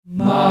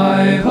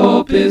My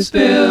hope is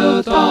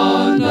built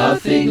on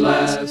nothing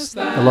less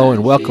than Hello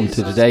and welcome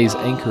to today's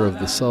Anchor of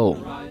the Soul.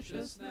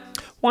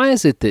 Why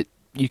is it that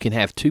you can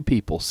have two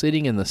people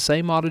sitting in the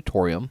same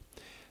auditorium,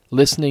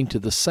 listening to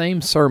the same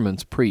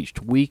sermons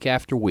preached week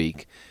after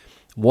week,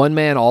 one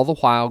man all the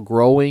while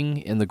growing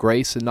in the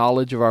grace and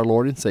knowledge of our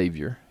Lord and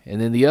Savior,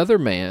 and then the other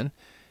man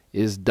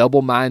is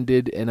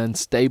double-minded and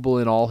unstable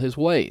in all his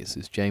ways,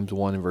 as James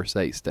 1 and verse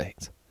 8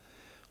 states?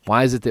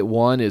 Why is it that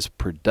one is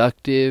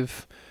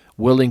productive,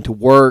 willing to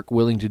work,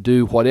 willing to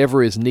do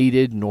whatever is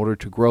needed in order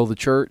to grow the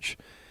church,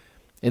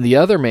 and the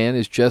other man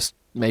is just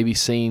maybe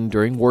seen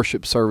during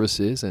worship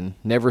services and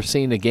never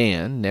seen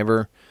again,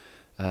 never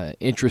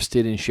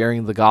interested in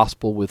sharing the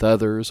gospel with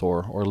others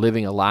or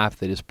living a life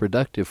that is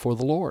productive for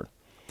the Lord?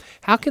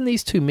 How can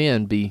these two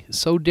men be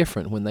so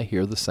different when they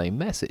hear the same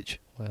message?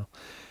 Well,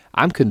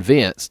 I'm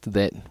convinced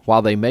that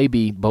while they may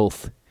be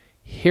both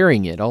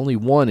hearing it, only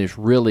one is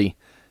really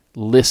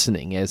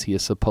listening as he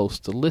is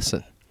supposed to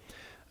listen.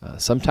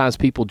 Sometimes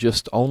people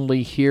just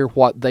only hear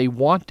what they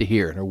want to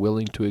hear and are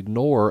willing to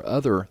ignore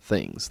other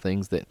things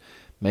that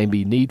may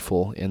be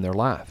needful in their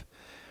life.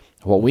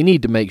 What we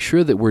need to make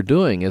sure that we're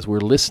doing as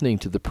we're listening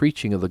to the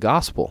preaching of the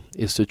gospel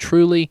is to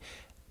truly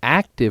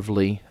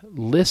actively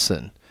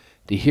listen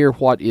to hear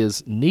what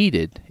is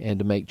needed and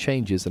to make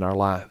changes in our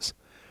lives.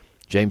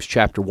 James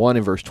chapter 1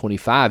 and verse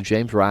 25,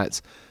 James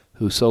writes,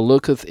 "Whoso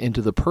looketh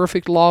into the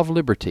perfect law of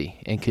liberty,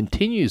 and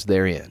continues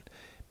therein,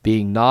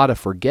 being not a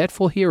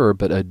forgetful hearer,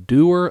 but a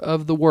doer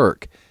of the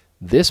work,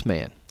 this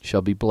man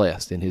shall be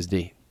blessed in his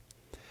deed."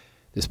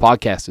 This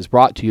podcast is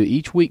brought to you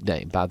each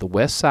weekday by the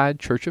Westside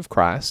Church of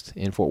Christ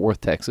in Fort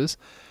Worth, Texas.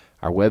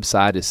 Our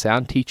website is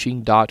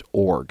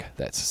soundteaching.org.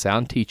 That's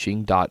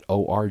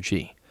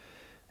soundteaching.org.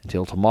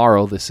 Until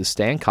tomorrow, this is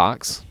Stan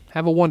Cox.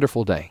 Have a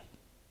wonderful day.